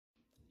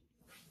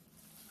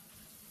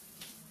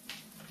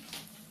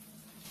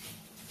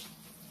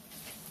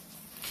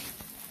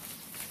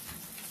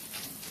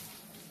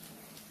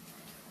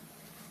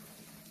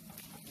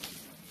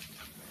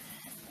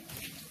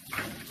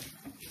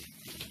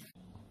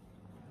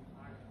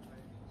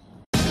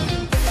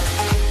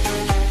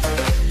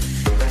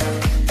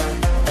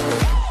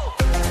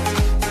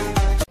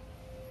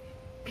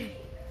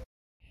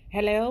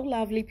Hello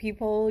lovely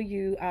people,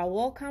 you are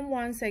welcome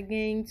once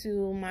again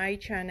to my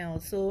channel.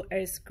 So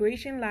it's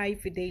Creation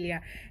Life Fidelia.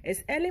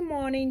 It's early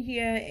morning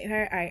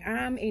here I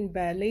am in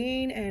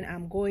Berlin, and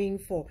I'm going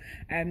for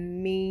a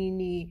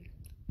mini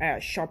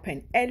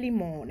shopping. Early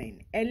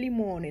morning.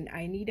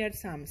 I needed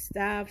some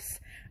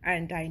stuffs,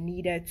 and I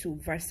needed to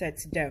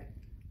visit the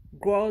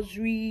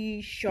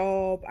grocery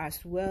shop,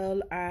 as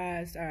well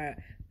as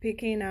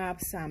picking up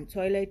some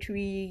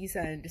toiletries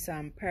and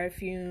some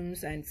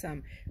perfumes and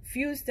some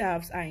few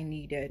stuffs I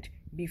needed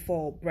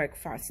before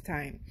breakfast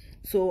time.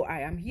 So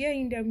I am here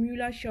in the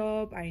Müller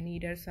shop. I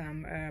needed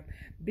some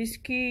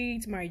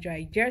biscuits. My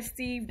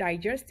digestive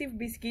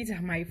biscuits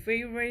are my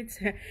favorites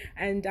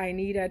and I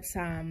needed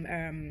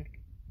some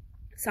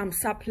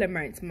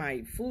supplements.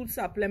 My food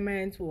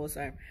supplement was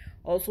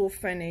also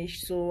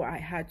finished, so I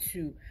had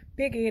to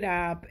pick it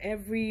up.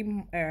 Every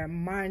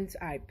month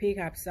I pick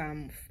up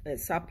some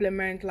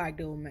supplement like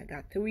the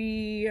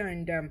omega-3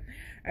 and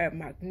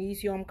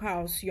magnesium,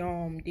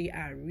 calcium. They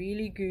are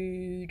really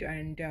good,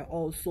 and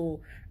also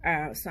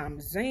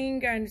some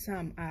zinc and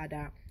some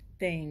other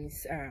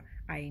things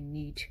I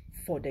need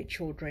for the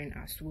children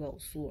as well.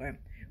 So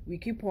we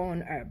keep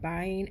on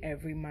buying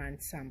every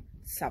month some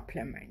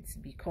supplements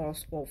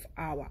because of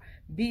our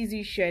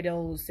busy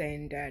schedules,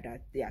 and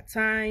that there are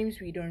times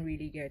we don't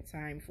really get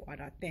time for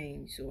other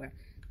things. So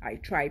I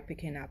try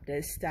picking up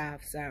the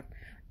stuffs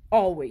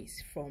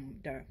always from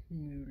the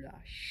Müller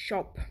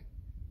shop.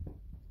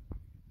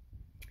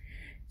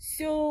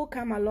 So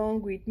come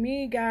along with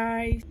me,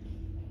 guys.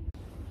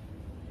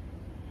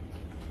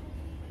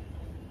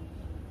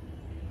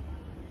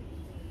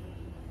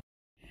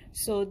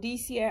 So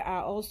these here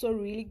are also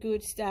really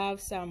good stuff.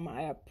 Some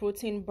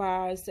protein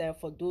bars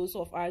for those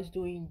of us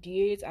doing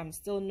diet. I'm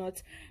still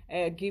not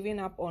giving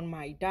up on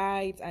my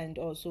diet, and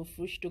also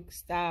Frühstück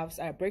stuffs,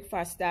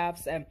 breakfast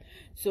stuffs.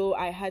 So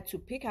I had to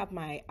pick up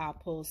my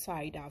apple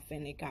cider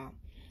vinegar.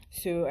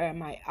 So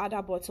my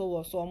other bottle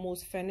was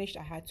almost finished.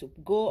 I had to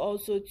go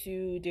also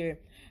to the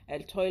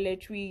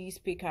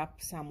toiletries, pick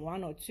up some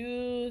 1 or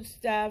 2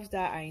 stuffs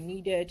that I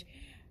needed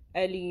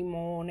early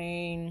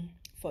morning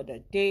for the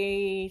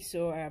day.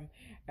 So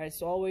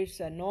it's always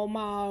a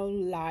normal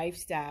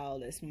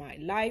lifestyle. It's my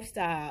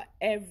lifestyle.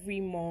 Every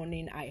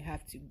morning I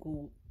have to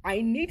go.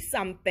 I need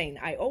something.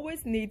 I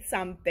always need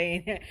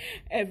something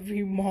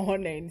every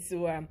morning.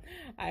 So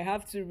I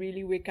have to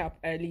really wake up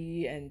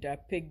early and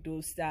pick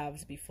those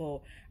stuffs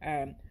before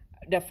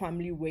the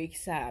family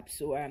wakes up.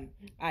 So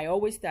I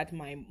always start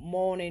my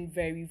morning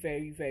very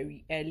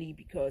early,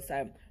 because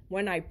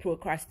when I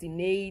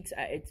procrastinate,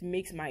 it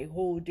makes my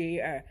whole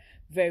day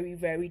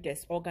very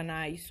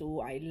disorganized. So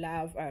I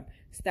love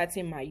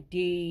starting my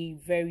day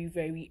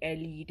very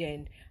early.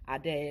 Then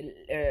at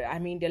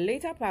the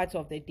later part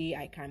of the day,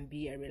 I can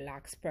be a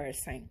relaxed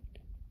person.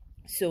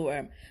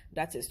 So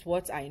that is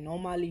what I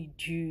normally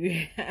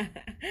do.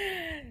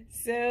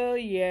 So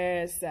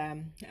yes,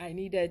 I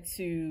needed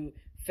to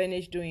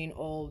finish doing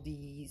all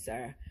these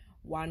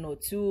 1 or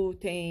 2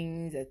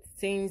 things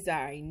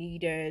that I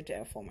needed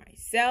for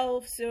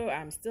myself. So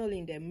I'm still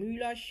in the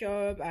Müller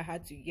shop. I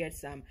had to get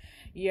some,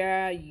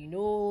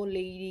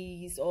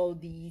 ladies, all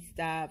these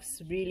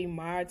stuffs really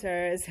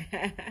matters.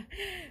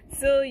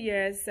 So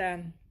yes,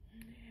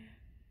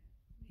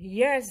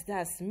 yes,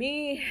 that's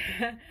me.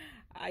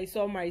 I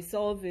saw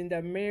myself in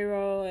the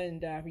mirror,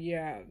 and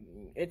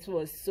it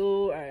was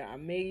so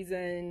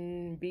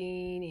amazing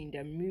being in the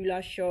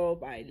Müller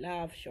shop. I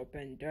love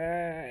shopping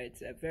there.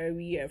 It's a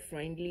very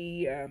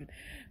friendly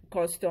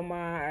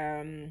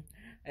customer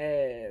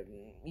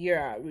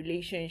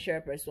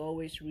relationship is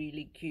always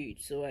really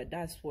good. So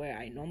that's where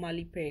I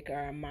normally pick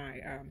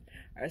my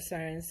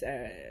essence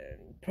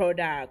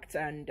product.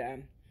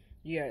 And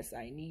yes,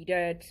 I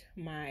needed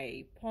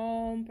my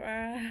pump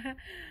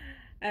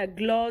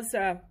gloss.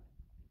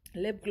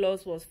 Lip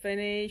gloss was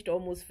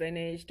almost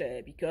finished,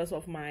 because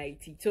of my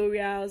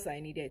tutorials. I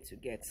needed to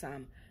get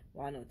some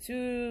 1 or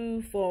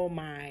 2 for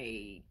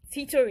my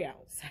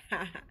tutorials.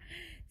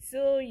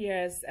 So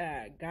yes,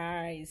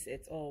 guys,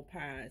 it's all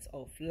parts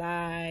of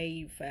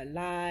life,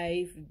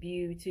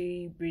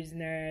 beauty,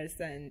 business,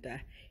 and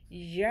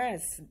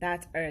yes,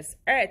 that is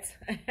it.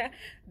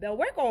 The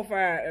work of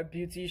a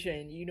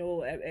beautician,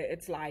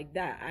 it's like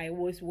that. I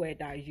always wear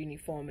that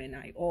uniform, and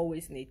I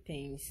always need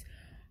things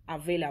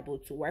available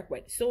to work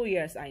with. So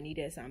yes, I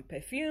needed some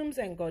perfumes,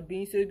 and God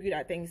being so good,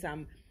 I think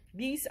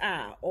these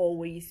are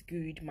always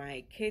good.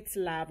 My kids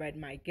love it,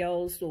 my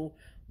girls. So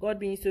God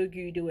being so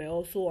good, they were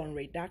also on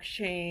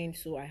reduction,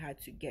 so I had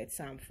to get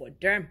some for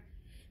them.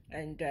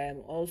 And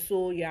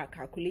also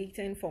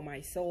calculating for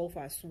myself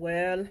as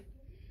well.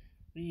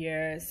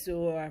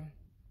 So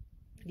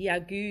they are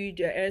good.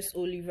 S.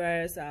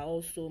 Olivers are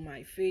also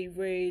my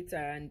favorite,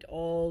 and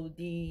all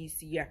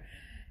these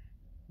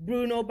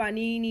Bruno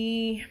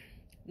Banini.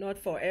 Not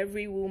for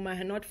every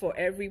woman, not for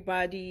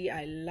everybody.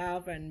 I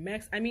love and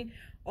mix.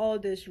 All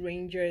these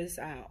ranges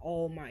are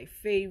all my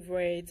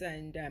favorites,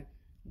 and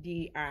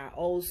they are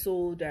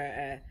also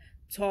the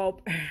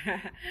top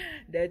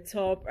the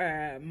top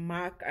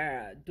Mac,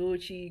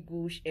 Dolce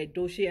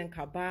and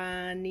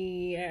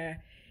Gabbana,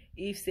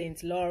 Yves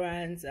Saint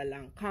Laurent,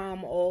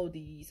 Lancome, all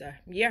these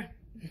yeah.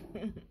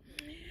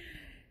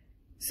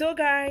 So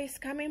guys,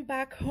 coming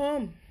back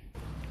home,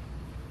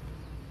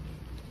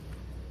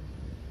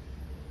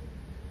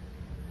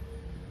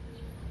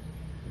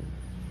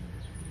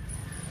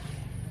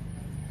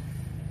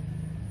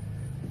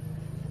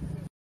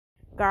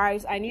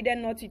 guys, I needed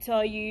not to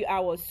tell you I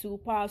was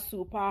super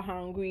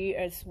hungry.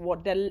 As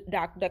what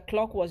the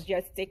clock was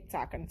just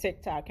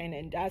tick-tacking,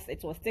 and as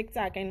it was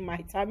tick-tacking my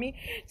tummy.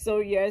 So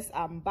yes,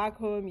 I'm back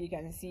home. You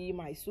can see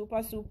my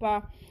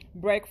super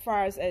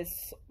breakfast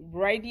is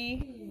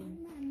ready.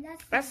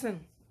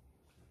 Listen.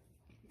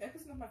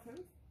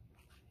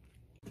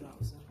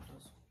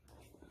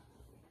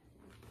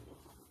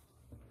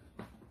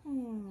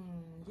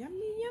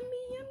 Yummy.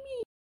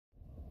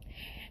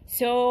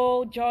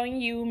 So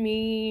join you,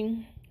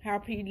 me,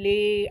 happy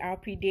day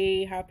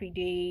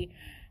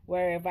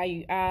wherever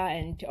you are.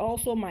 And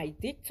also my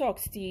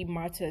detox tea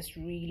matters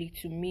really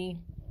to me.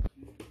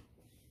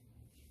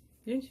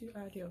 Didn't you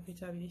add your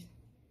vitamins?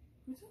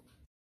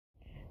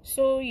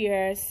 So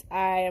yes,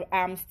 I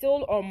am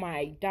still on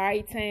my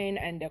dieting,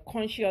 and the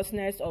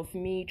consciousness of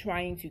me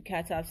trying to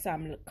cut off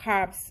some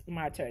carbs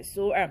matters.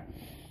 So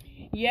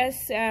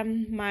yes,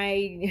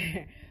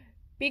 my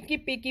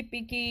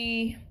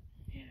picky,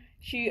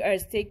 she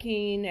is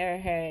taking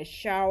her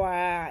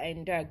shower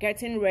and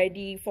getting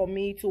ready for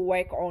me to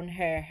work on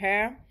her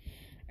hair.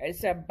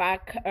 It's a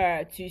back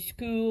to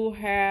school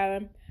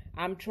hair.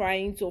 I'm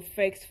trying to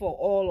fix for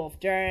all of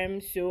them.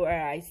 So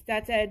I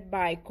started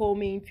by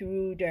combing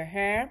through the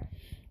hair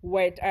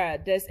with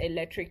this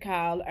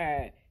electrical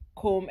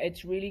comb.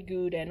 It's really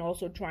good, and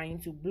also trying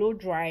to blow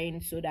drying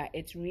so that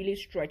it really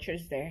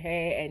stretches the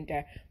hair and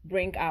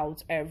bring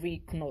out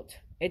every knot.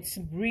 It's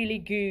really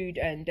good,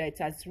 and it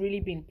has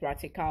really been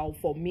practical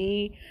for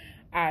me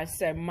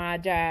as a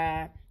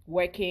mother.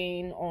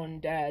 Working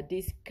on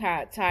this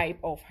type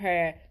of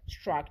hair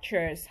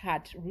structures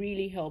had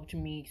really helped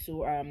me.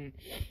 So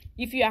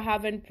if you are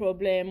having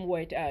problem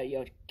with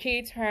your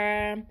kids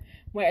hair,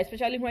 well,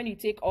 especially when you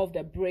take off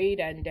the braid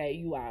and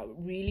you are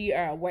really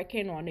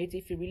working on it,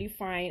 if you really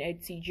find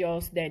it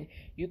tedious, then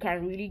you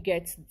can really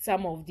get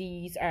some of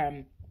these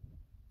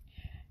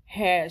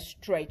hair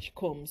stretch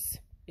combs.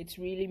 It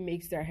really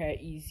makes the hair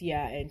easier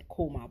and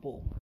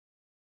combable.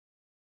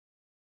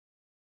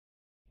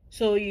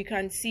 So you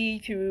can see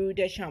through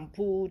the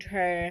shampooed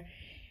hair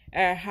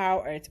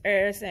how it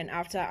is, and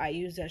after I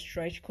use the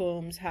stretch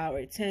combs, how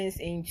it turns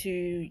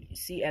into,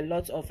 see, a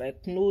lot of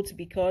knots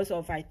because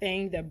of, I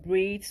think, the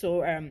braid.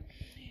 So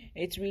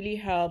it really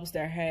helps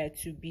the hair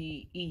to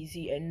be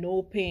easy and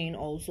no pain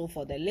also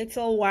for the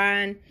little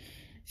one.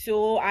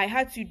 So I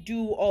had to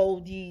do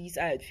all these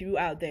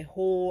throughout the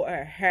whole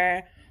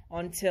hair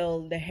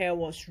until the hair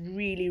was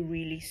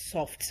really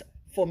soft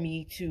for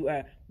me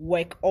to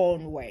work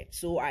on with.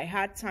 So I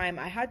had time,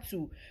 I had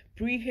to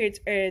preheat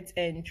it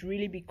and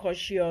really be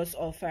cautious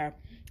of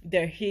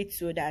the heat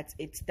so that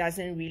it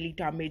doesn't really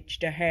damage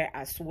the hair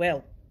as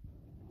well.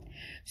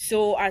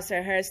 So as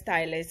a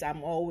hairstylist,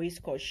 I'm always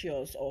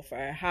cautious of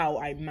how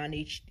I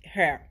manage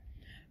hair.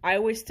 I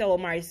always tell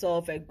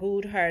myself a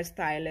good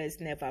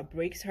hairstylist never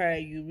breaks hair.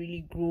 You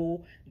really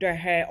grow the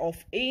hair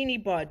of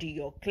anybody.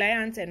 Your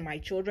clients and my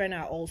children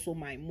are also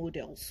my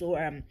models. So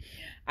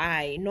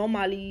I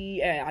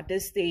normally at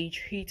this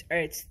stage heat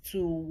it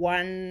to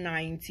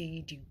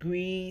 190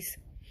 degrees,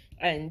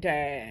 and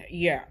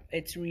yeah,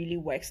 it really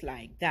works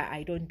like that.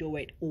 I don't do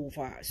it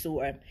over.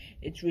 So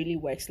it really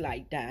works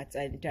like that.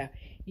 And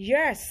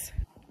yes.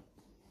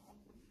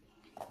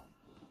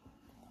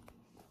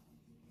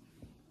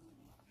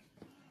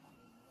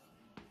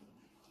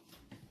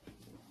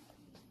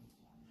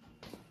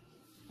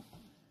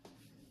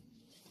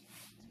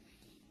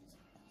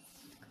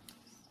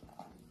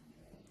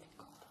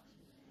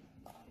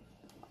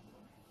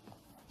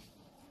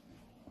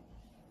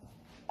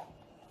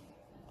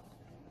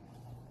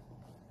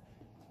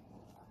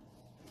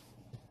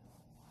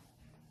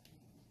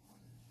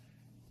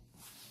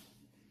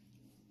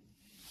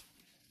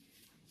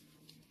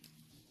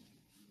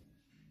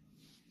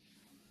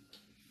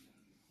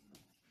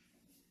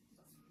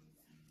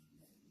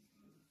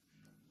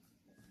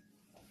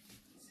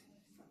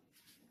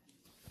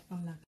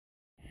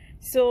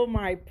 So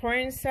my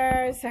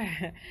princess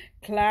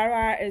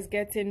Clara is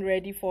getting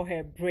ready for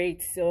her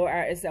braid. So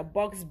it's a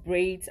box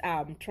braid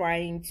I'm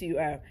trying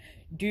to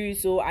do.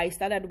 So I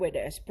started with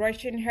the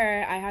expression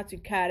hair. I had to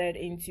cut it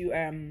into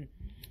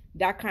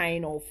that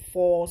kind of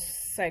 4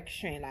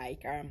 section,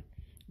 like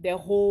the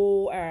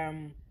whole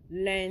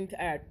length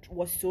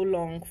was so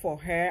long for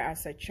her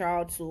as a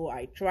child. So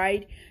I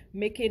tried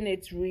making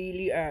it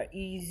really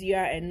easier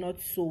and not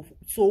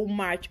so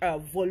much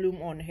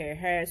volume on her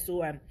hair.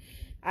 So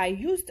I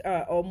used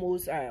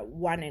almost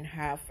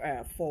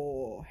 1.5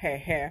 for her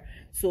hair.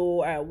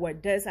 So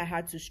with this, I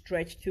had to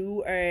stretch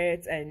through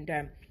it, and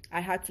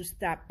I had to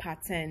start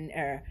patting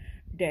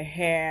the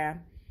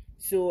hair.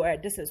 So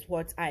this is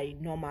what I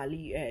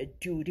normally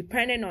do,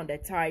 depending on the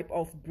type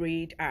of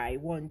braid I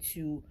want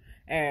to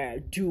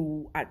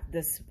do at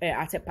this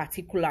at a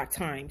particular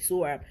time.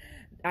 So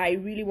I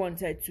really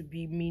wanted to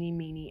be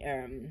mini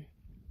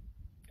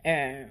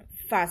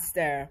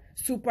faster,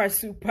 super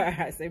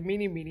as a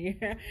mini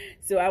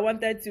so I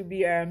wanted to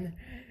be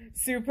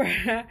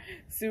super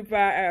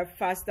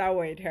faster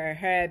with her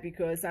hair,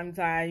 because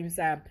sometimes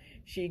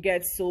she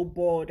gets so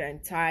bored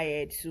and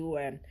tired. So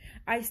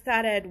I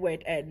started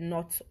with a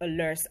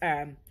knotless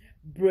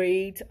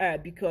braid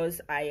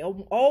because I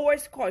am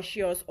always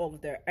cautious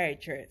of the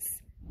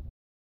edges.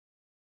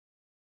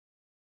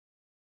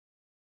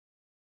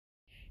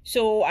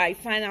 So I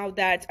find out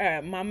that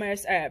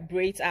mama's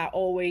braids are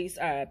always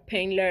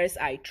painless.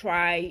 I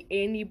try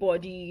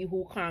anybody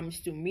who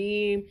comes to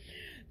me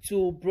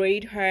to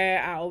braid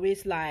her. I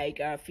always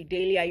like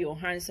Fidelia, your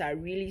hands are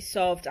really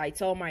soft. I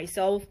tell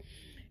myself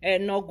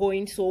not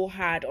going so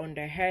hard on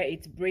the hair,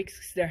 it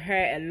breaks the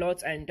hair a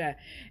lot, and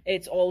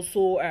it's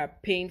also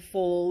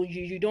painful.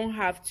 You don't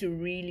have to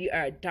really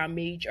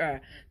damage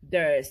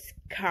the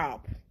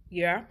scalp.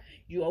 Yeah,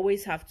 you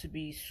always have to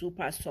be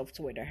super soft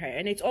with the hair,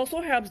 and it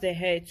also helps the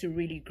hair to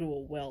really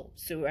grow well.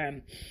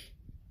 So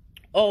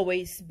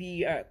always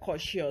be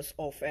cautious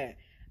of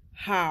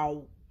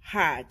how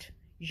hard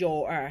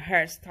your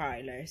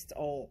hairstylist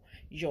or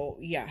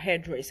your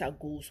hairdresser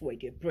goes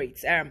with your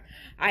braids.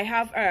 I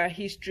have a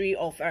history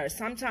of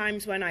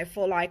sometimes when I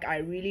feel like I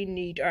really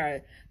need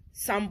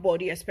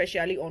somebody,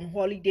 especially on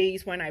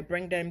holidays, when I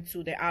bring them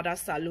to the other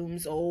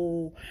salons,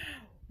 or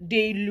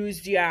they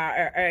lose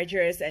their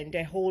edges and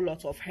a whole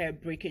lot of hair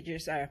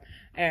breakages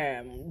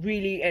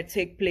really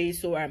take place.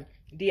 So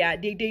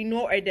they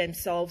know it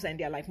themselves, and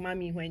they're like,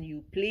 "Mommy, when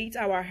you plait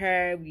our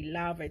hair, we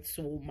love it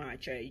so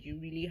much. You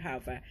really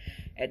have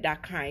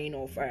that kind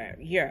of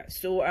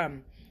So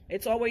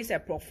it's always a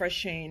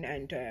profession,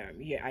 and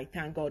yeah, I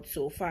thank God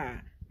so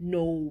far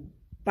no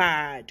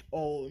bad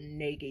or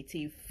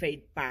negative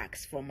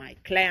feedbacks from my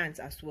clients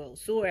as well.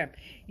 So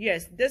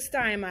yes, this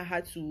time I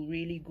had to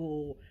really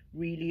go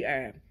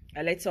a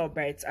little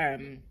bit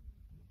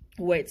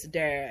with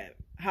the,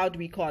 how do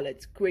we call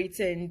it,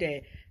 creating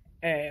the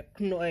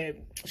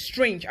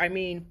strange, I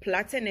mean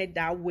plaiting it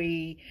that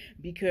way,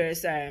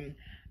 because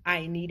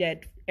I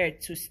needed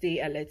it to stay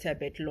a little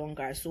bit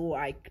longer. So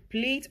I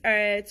plait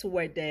it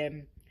with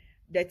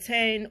the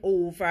turn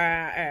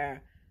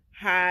over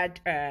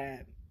hard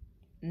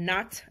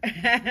knot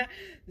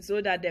so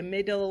that the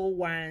middle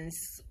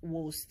ones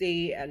will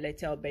stay a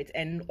little bit.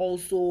 And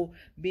also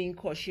being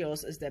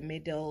cautious is the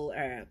middle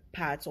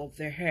part of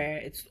the hair.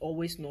 It's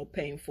always not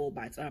painful,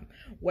 but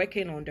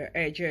working on the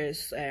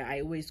edges,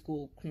 I always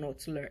go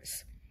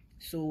knotless.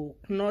 So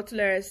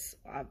knotless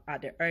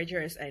at the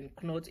edges and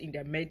knot in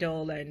the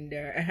middle and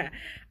the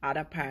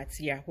other parts,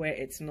 yeah, where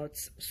it's not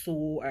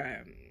so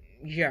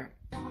yeah.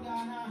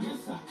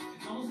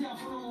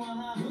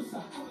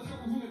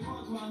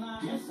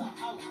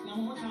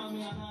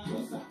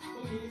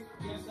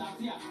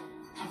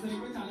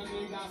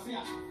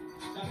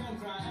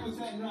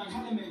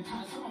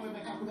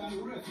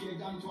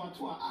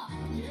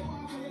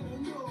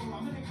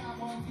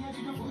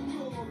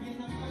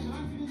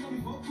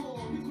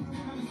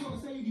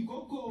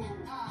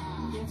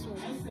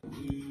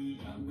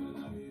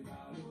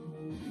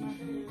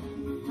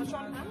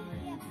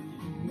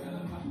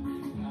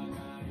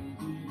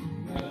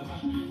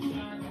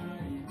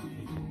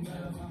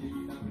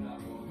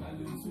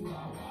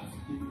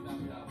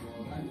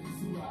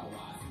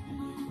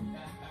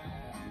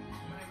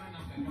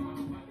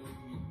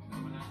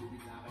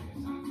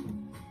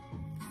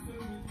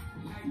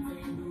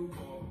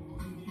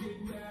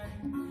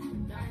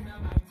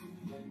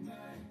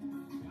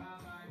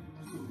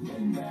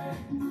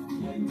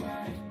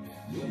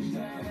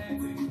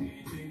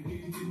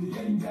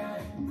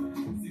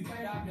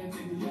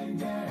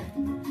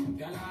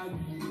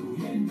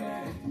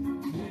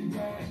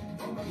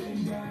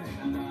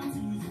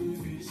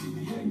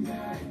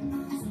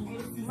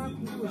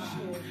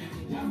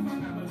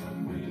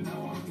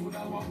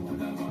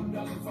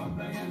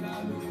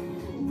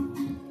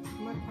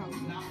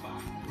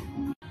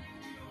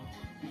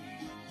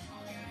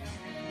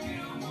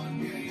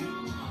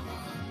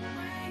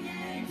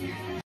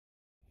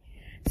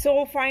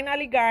 So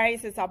finally,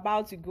 guys, it's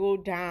about to go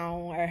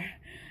down.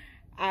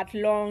 At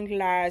long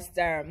last,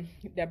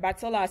 the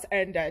battle has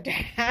ended.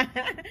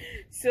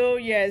 So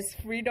yes,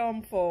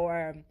 freedom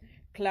for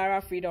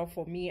Clara, freedom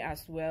for me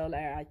as well.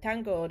 I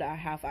thank God I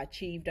have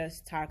achieved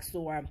this task.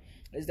 So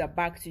it's the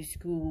back to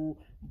school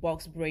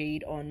box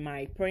braid on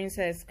my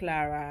princess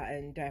Clara,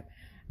 and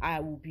I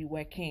will be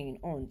working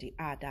on the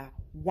other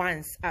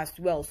ones as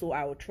well. So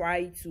I will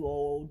try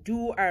to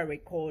do a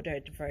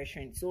recorded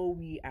version. So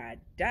we are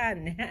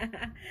done.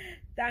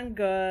 Thank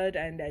God.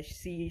 And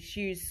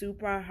she's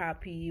super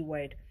happy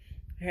with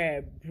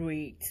her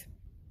braid.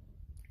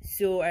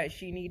 So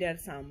she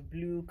needed some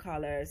blue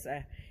colors.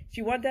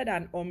 She wanted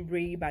an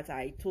ombre, but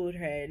I told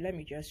her, let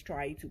me just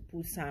try to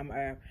put some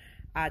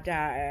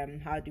other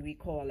how do we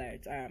call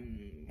it,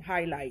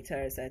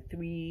 highlighters,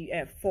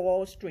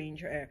 four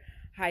strange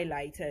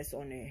highlighters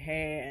on her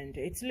hair, and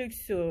it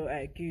looks so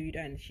good,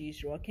 and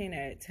she's rocking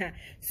it.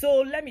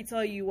 So let me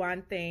tell you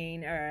one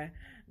thing,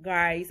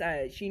 guys.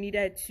 She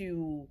needed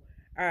to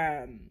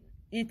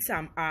eat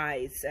some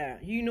ice.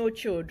 You know,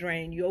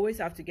 children, you always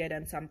have to get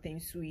them something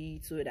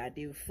sweet so that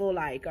they feel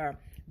like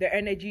the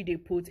energy they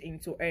put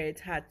into it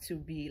had to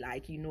be,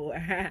 like, you know,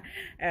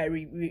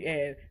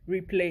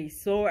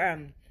 replaced. So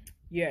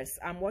yes,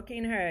 I'm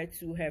walking her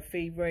to her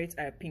favorite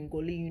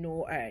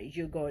Pingolino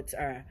yogurt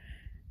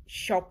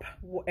shop,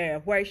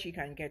 where she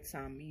can get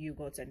some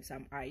yogurt and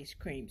some ice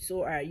cream.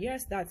 So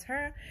yes, that's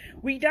her.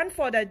 We done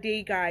for the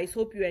day, guys.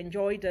 Hope you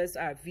enjoyed this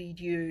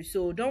video.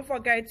 So don't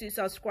forget to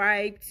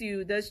subscribe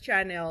to this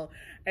channel,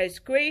 as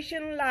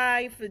Creation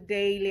Life with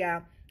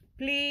Dahlia.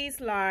 Please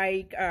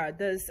like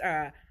this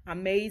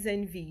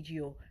amazing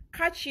video.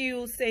 Catch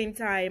you same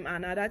time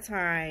another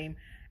time,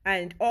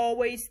 and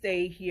always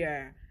stay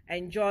here.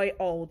 Enjoy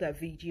all the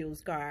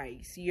videos,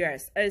 guys.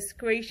 Yes, it's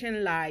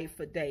Creation Life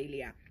for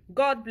Dahlia.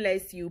 God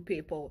bless you,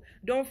 people.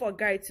 Don't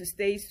forget to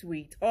stay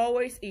sweet.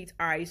 Always eat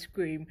ice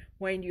cream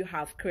when you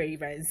have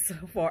cravings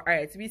for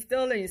it. We're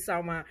still in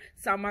summer.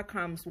 Summer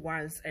comes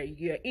once a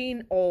year.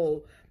 In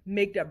all,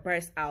 make the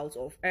best out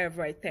of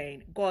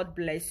everything. God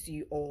bless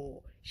you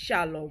all.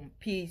 Shalom.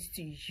 Peace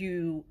to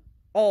you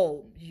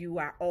all. You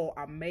are all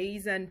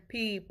amazing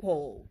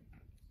people.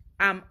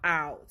 I'm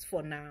out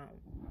for now.